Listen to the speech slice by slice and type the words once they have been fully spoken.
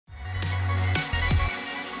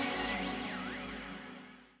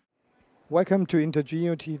Welcome to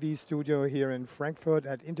INTERGEO TV studio here in Frankfurt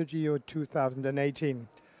at INTERGEO 2018.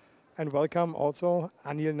 And welcome also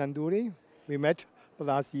Anil Nanduri. We met the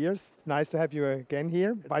last years. It's nice to have you again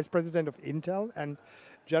here, Vice President of Intel and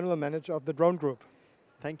General Manager of the Drone Group.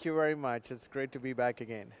 Thank you very much. It's great to be back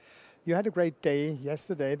again. You had a great day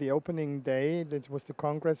yesterday, the opening day. It was the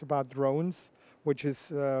Congress about drones, which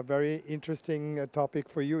is a very interesting topic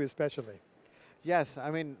for you especially. Yes, I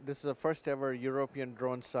mean, this is the first ever European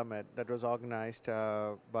Drone Summit that was organized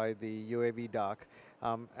by the UAV DOC.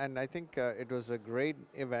 And I think it was a great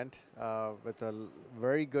event with a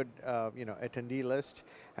very good attendee list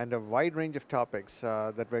and a wide range of topics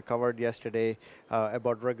that were covered yesterday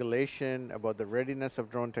about regulation, about the readiness of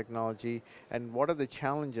drone technology, and what are the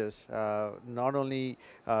challenges, not only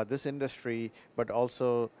this industry, but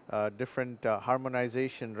also different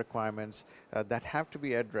harmonization requirements that have to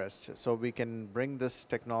be addressed so we can bring this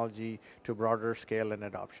technology to broader scale and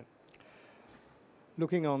adoption.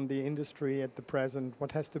 Looking on the industry at the present,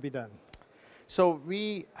 what has to be done? So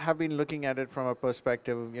we have been looking at it from a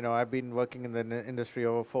perspective, I've been working in the industry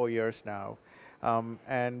over 4 years now.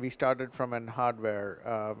 And we started from hardware,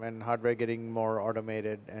 and hardware getting more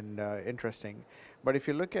automated and interesting. But if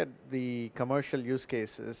you look at the commercial use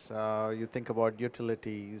cases, you think about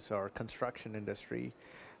utilities or construction industry,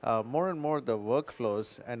 more and more the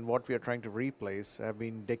workflows and what we are trying to replace have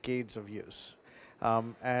been decades of use.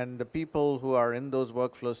 And the people who are in those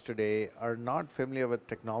workflows today are not familiar with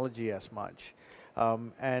technology as much.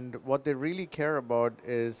 And what they really care about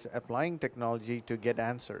is applying technology to get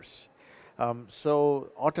answers.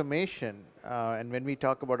 So automation, and when we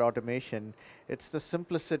talk about automation, it's the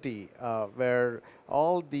simplicity where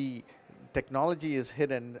all the technology is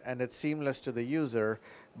hidden and it's seamless to the user,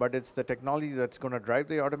 but it's the technology that's going to drive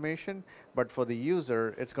the automation. But for the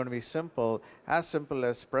user, it's going to be as simple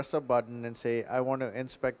as press a button and say, I want to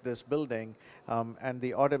inspect this building, and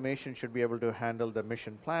the automation should be able to handle the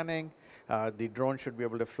mission planning. The drone should be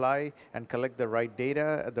able to fly and collect the right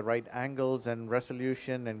data at the right angles and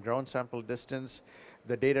resolution and ground sample distance.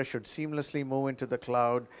 The data should seamlessly move into the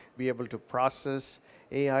cloud, be able to process.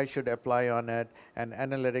 AI should apply on it, and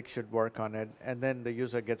analytics should work on it. And then the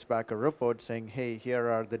user gets back a report saying, hey, here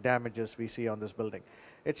are the damages we see on this building.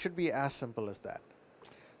 It should be as simple as that.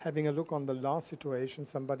 Having a look on the law situation,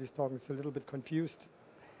 somebody's talking, it's a little bit confused.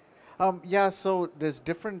 Yeah, so there's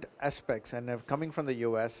different aspects, and coming from the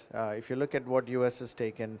US, if you look at what US has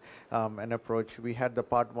taken an approach, we had the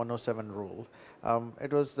Part 107 rule.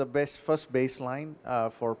 It was the first baseline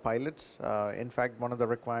for pilots. In fact, one of the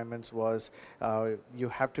requirements was you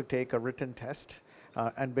have to take a written test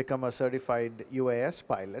and become a certified UAS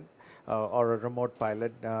pilot. Or a remote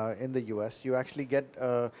pilot in the US. You actually get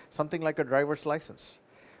something like a driver's license.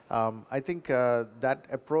 I think that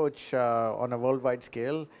approach on a worldwide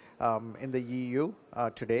scale in the EU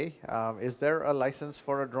today, is there a license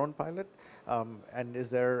for a drone pilot? And is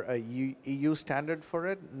there a EU standard for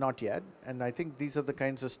it? Not yet. And I think these are the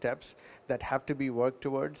kinds of steps that have to be worked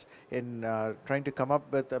towards in trying to come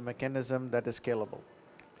up with a mechanism that is scalable.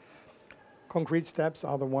 Concrete steps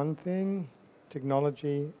are the one thing,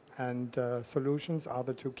 technology and solutions are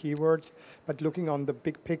the two keywords. But looking on the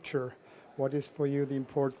big picture, what is for you the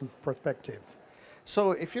important perspective?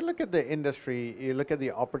 So if you look at the industry, you look at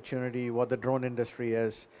the opportunity, what the drone industry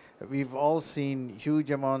is, we've all seen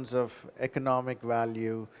huge amounts of economic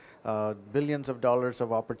value, billions of dollars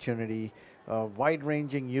of opportunity,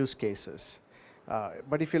 wide-ranging use cases.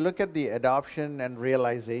 But if you look at the adoption and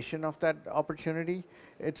realization of that opportunity,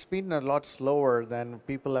 it's been a lot slower than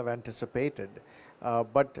people have anticipated.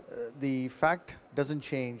 But the fact doesn't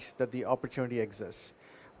change that the opportunity exists.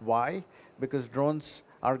 Why? Because drones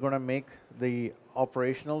are going to make the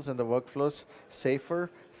operationals and the workflows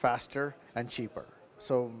safer, faster, and cheaper.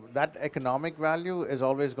 So that economic value is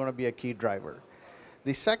always going to be a key driver.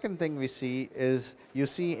 The second thing we see is you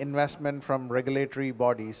see investment from regulatory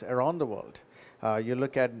bodies around the world. You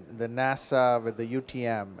look at the NASA with the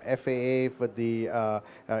UTM, FAA with the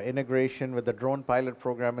integration with the drone pilot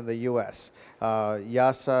program in the US,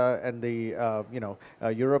 EASA and the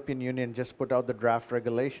European Union just put out the draft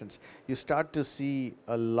regulations. You start to see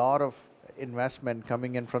a lot of investment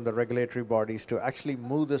coming in from the regulatory bodies to actually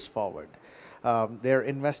move this forward. They're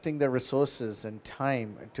investing their resources and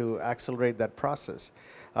time to accelerate that process.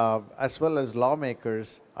 As well as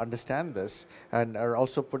lawmakers understand this and are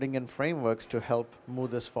also putting in frameworks to help move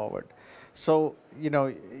this forward. So,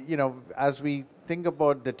 as we think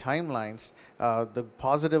about the timelines, the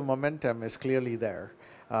positive momentum is clearly there.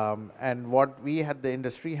 And what we at the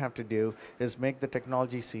industry have to do is make the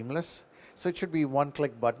technology seamless, So it should be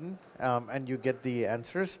one-click button, and you get the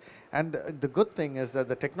answers. And the good thing is that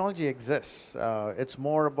the technology exists. It's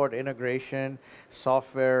more about integration,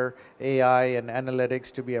 software, AI, and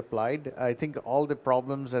analytics to be applied. I think all the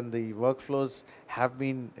problems and the workflows have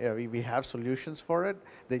been, we have solutions for it.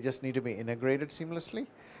 They just need to be integrated seamlessly.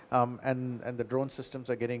 And the drone systems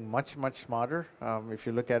are getting much, much smarter if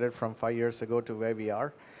you look at it from 5 years ago to where we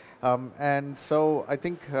are. And so I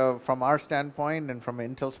think from our standpoint and from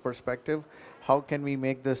Intel's perspective, how can we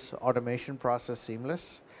make this automation process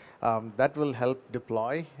seamless? That will help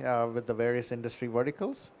deploy with the various industry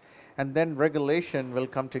verticals. And then regulation will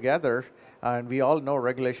come together, and we all know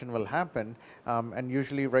regulation will happen, and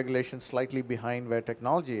usually regulation slightly behind where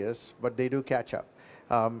technology is, but they do catch up.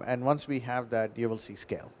 And once we have that, you will see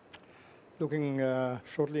scale. Looking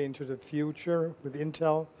shortly into the future with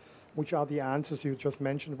Intel, which are the answers you just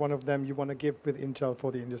mentioned? One of them you want to give with Intel for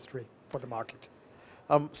the industry, for the market.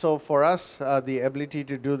 So for us, the ability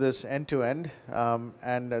to do this end-to-end,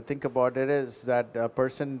 and think about it is that a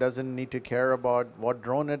person doesn't need to care about what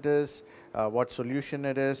drone it is, what solution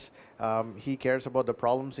it is. He cares about the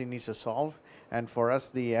problems he needs to solve. And for us,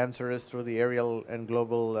 the answer is through the aerial and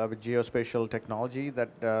global geospatial technology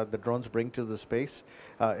that the drones bring to the space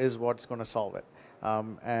is what's going to solve it.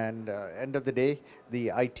 End of the day,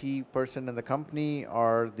 the IT person in the company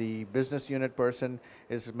or the business unit person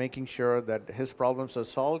is making sure that his problems are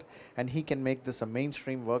solved, and he can make this a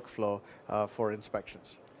mainstream workflow for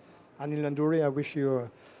inspections. Anil Nanduri, I wish you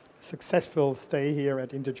a successful stay here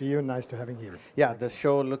at INTERGEO. Nice to having you here. Yeah, the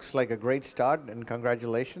show looks like a great start, and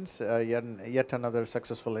congratulations, yet another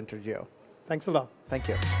successful INTERGEO. Thanks a lot. Thank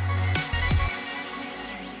you.